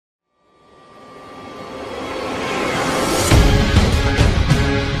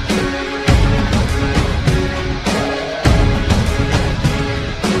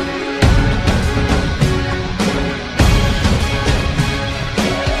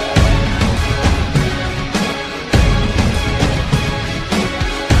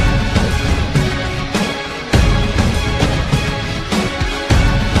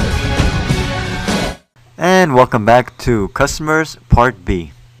welcome back to Customers Part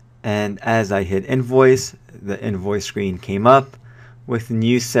B. And as I hit Invoice, the invoice screen came up with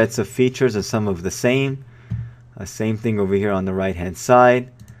new sets of features and some of the same. Same thing over here on the right hand side.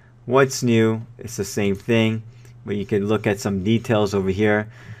 What's new? It's the same thing, but you can look at some details over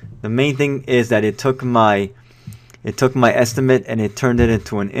here. The main thing is that it took my estimate and it turned it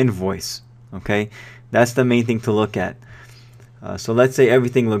into an invoice. Okay, that's the main thing to look at. So let's say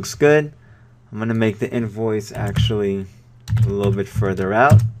everything looks good. I'm going to make the invoice actually a little bit further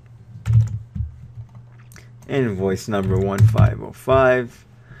out. Invoice number 1505.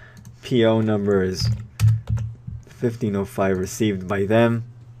 PO number is 1505 received by them.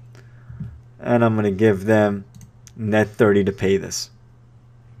 And I'm going to give them net 30 to pay this.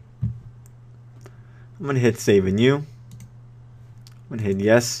 I'm going to hit save and new. I'm going to hit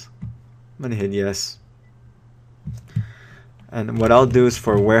yes. I'm going to hit yes. And what I'll do is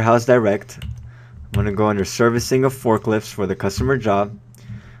for Warehouse Direct, I'm going to go under servicing of forklifts for the customer job.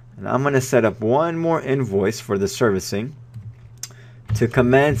 And I'm going to set up one more invoice for the servicing to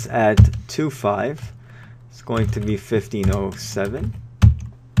commence at 2/5. It's going to be 1507.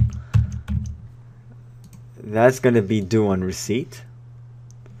 That's going to be due on receipt.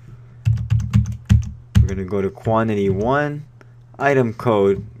 We're going to go to quantity 1, item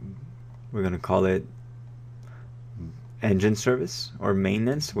code, we're going to call it engine service or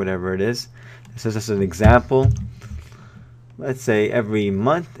maintenance, whatever it is. This is just an example. Let's say every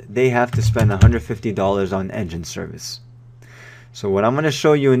month they have to spend $150 on engine service. So what I'm going to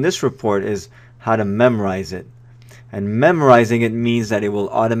show you in this report is how to memorize it. And memorizing it means that it will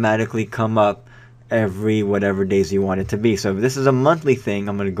automatically come up every whatever days you want it to be. So if this is a monthly thing,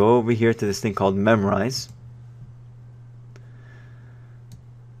 I'm going to go over here to this thing called memorize.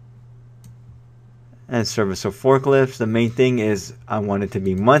 And service of forklifts, the main thing is I want it to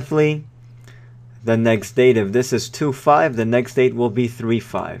be monthly. The next date, if this is 2/5, the next date will be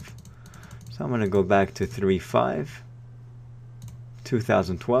 3/5. So I'm going to go back to 3/5,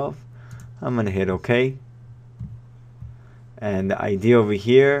 2012. I'm going to hit OK. And the idea over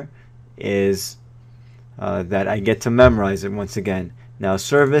here is that I get to memorize it once again. Now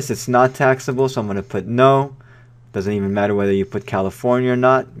service, it's not taxable, so I'm going to put no. Doesn't even matter whether you put California or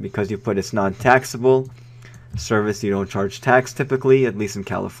not, because you put it's non-taxable. Service, you don't charge tax typically, at least in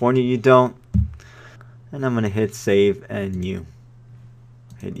California you don't. And I'm going to hit save and new.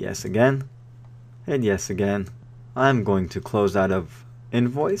 Hit yes again. Hit yes again. I'm going to close out of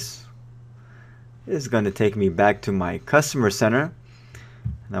Invoice. It's going to take me back to my customer center.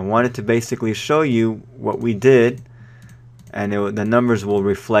 And I wanted to basically show you what we did. And the numbers will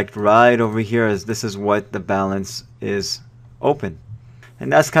reflect right over here as this is what the balance is open.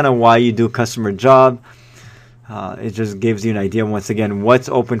 And that's kind of why you do customer job. It just gives you an idea once again what's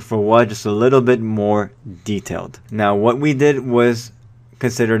open for what, just a little bit more detailed. Now what we did was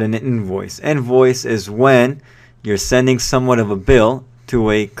considered an invoice. Invoice is when you're sending somewhat of a bill to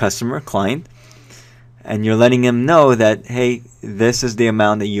a customer, client, and you're letting them know that, hey, this is the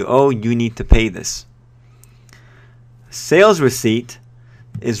amount that you owe, you need to pay this. Sales receipt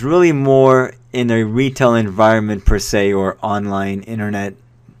is really more in a retail environment per se, or online internet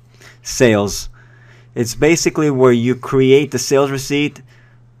sales. It's basically where you create the sales receipt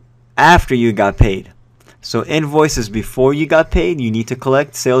after you got paid. So invoice is before you got paid, you need to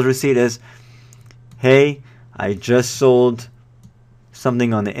collect. Sales receipt is, hey, I just sold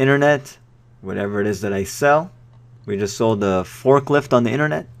something on the internet, whatever it is that I sell. We just sold a forklift on the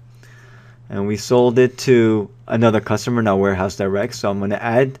internet, and we sold it to another customer, now Warehouse Direct. So I'm going to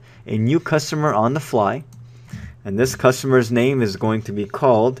add a new customer on the fly, and this customer's name is going to be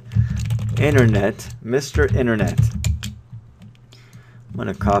called Internet, Mr. Internet. I'm going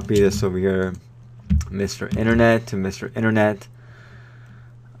to copy this over here, Mr. Internet to Mr. Internet.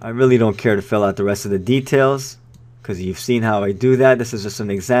 I really don't care to fill out the rest of the details because you've seen how I do that. This is just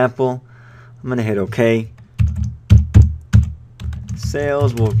an example. I'm going to hit OK.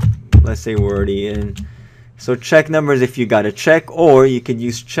 Sales, let's say we're already in. So check numbers if you got a check, or you could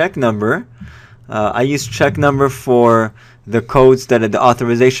use check number. I use check number for the codes that are the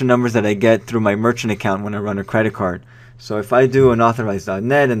authorization numbers that I get through my merchant account when I run a credit card. So if I do an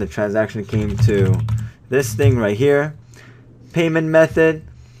authorized.net and the transaction came to this thing right here, payment method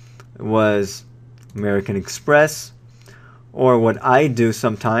was American Express, or what I do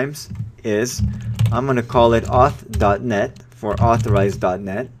sometimes is I'm going to call it auth.net for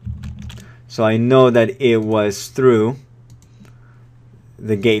authorized.net. So I know that it was through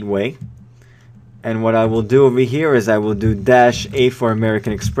the gateway. And what I will do over here is I will do -A for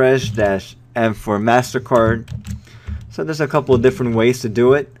American Express, -M for MasterCard. So there's a couple of different ways to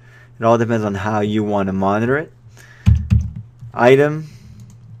do it. It all depends on how you want to monitor it. Item,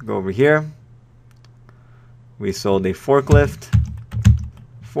 go over here. We sold a forklift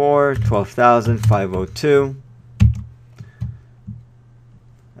for $12,502.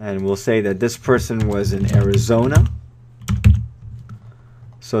 And we'll say that this person was in Arizona.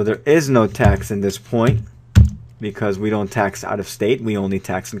 So there is no tax in this point because we don't tax out of state. We only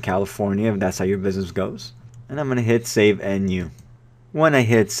tax in California if that's how your business goes. And I'm going to hit Save and New. When I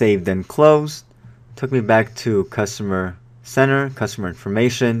hit Save then Close, it took me back to Customer Center, Customer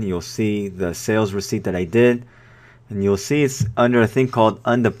Information. You'll see the sales receipt that I did. And you'll see it's under a thing called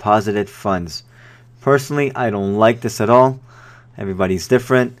undeposited funds. Personally, I don't like this at all. Everybody's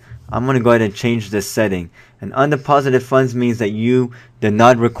different. I'm going to go ahead and change this setting. And undeposited funds means that you did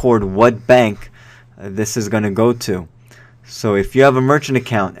not record what bank this is going to go to. So if you have a merchant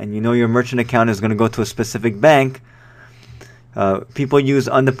account and you know your merchant account is going to go to a specific bank, people use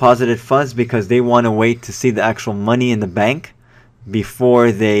undeposited funds because they want to wait to see the actual money in the bank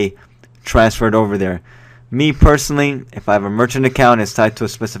before they transfer it over there. Me personally, if I have a merchant account, it's tied to a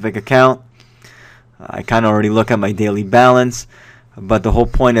specific account. I kind of already look at my daily balance, but the whole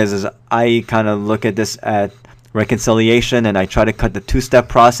point is I kind of look at this at reconciliation and I try to cut the two-step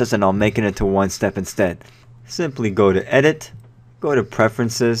process and I'll make it into one step instead. Simply go to Edit, go to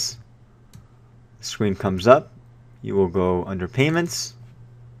Preferences, the screen comes up. You will go under Payments,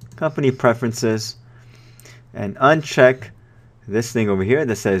 Company Preferences, and uncheck this thing over here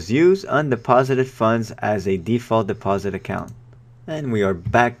that says Use Undeposited Funds as a Default Deposit Account. And we are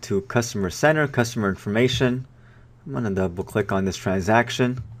back to Customer Center, Customer Information. I'm going to double click on this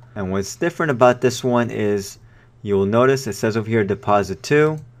transaction. And what's different about this one is you'll notice it says over here Deposit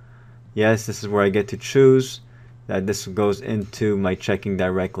To. Yes, this is where I get to choose that this goes into my checking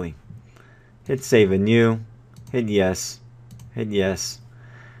directly. Hit Save and New. Hit Yes. Hit Yes.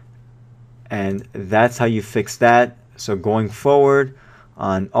 And that's how you fix that. So going forward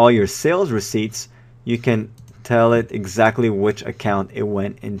on all your sales receipts, you can tell it exactly which account it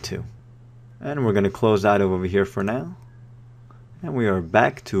went into. And we're going to close out of over here for now. And we are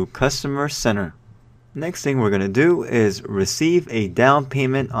back to Customer Center. Next thing we're going to do is receive a down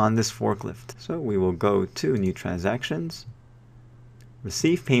payment on this forklift. So we will go to New Transactions,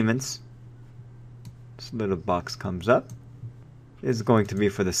 Receive Payments. This little box comes up. It's going to be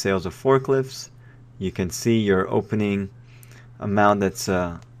for the sales of forklifts. You can see your opening amount that's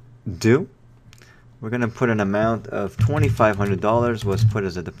due. We're going to put an amount of $2,500 was put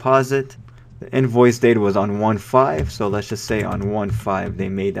as a deposit. The invoice date was on 1/5, so let's just say on 1/5 they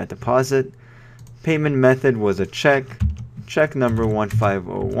made that deposit. Payment method was a check number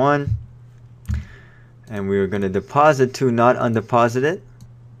 1501. And we are going to deposit to, not undeposited.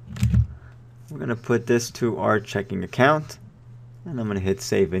 We're going to put this to our checking account. And I'm going to hit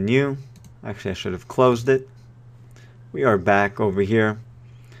Save and New. Actually, I should have closed it. We are back over here.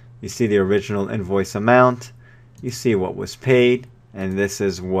 You see the original invoice amount. You see what was paid. And this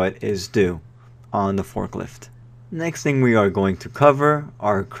is what is due on the forklift. Next thing we are going to cover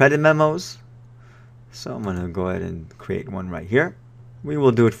are credit memos. So I'm going to go ahead and create one right here. We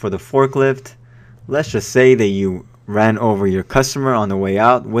will do it for the forklift. Let's just say that you ran over your customer on the way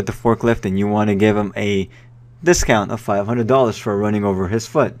out with the forklift and you want to give him a discount of $500 for running over his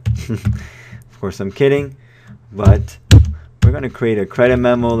foot. Of course, I'm kidding, but we're going to create a credit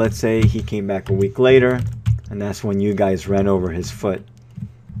memo. Let's say he came back a week later, and that's when you guys ran over his foot.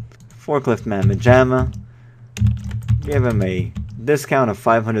 Forklift Mamma Jamma, give him a discount of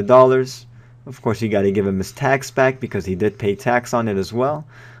 $500. Of course, you got to give him his tax back because he did pay tax on it as well,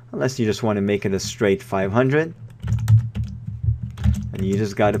 unless you just want to make it a straight $500. And you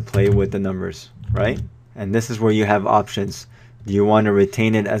just got to play with the numbers, right? And this is where you have options. Do you want to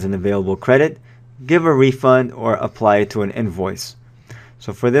retain it as an available credit, give a refund, or apply it to an invoice?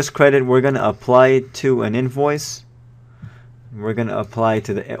 So for this credit, we're going to apply it to an invoice. We're going to apply it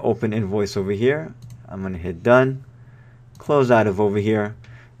to the open invoice over here. I'm going to hit Done. Close out of over here.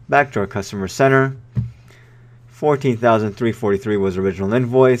 Back to our Customer Center. $14,343 was original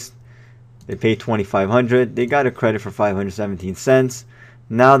invoice. They paid $2,500. They got a credit for 517 cents.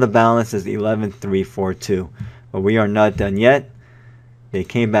 Now the balance is $11,342. But we are not done yet. They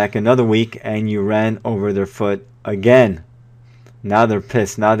came back another week and you ran over their foot again. Now they're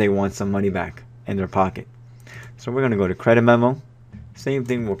pissed. Now they want some money back in their pocket. So we're going to go to Credit Memo. Same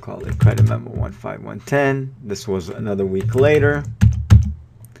thing, we'll call it Credit Memo 15110. This was another week later.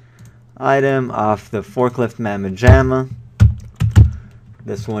 Item off the Forklift Mamma Jamma.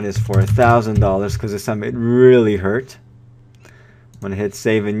 This one is for $1,000 because this time it really hurt. I'm going to hit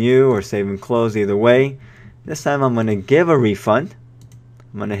Save and New or Save and Close, either way. This time I'm going to give a refund.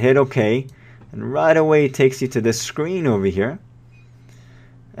 I'm going to hit OK. And right away it takes you to this screen over here.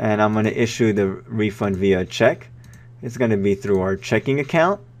 And I'm going to issue the refund via check. It's going to be through our checking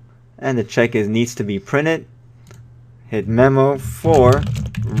account. And the check needs to be printed. Hit memo for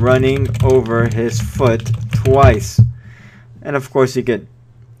running over his foot twice. And of course you could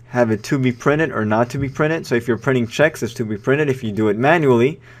have it to be printed or not to be printed. So if you're printing checks, it's to be printed. If you do it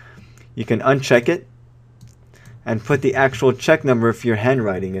manually, you can uncheck it and put the actual check number if you're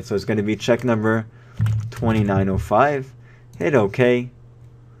handwriting it. So it's going to be check number 2905. Hit OK.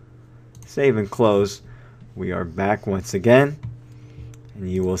 Save and close. We are back once again.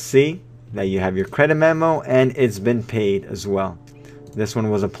 And you will see that you have your credit memo and it's been paid as well. This one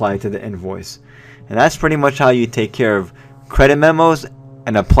was applied to the invoice. And that's pretty much how you take care of credit memos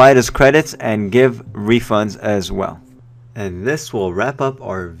and apply it as credits and give refunds as well. And this will wrap up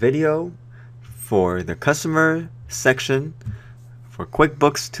our video for the customer section for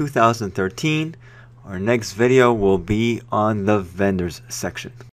QuickBooks 2013. Our next video will be on the vendors section.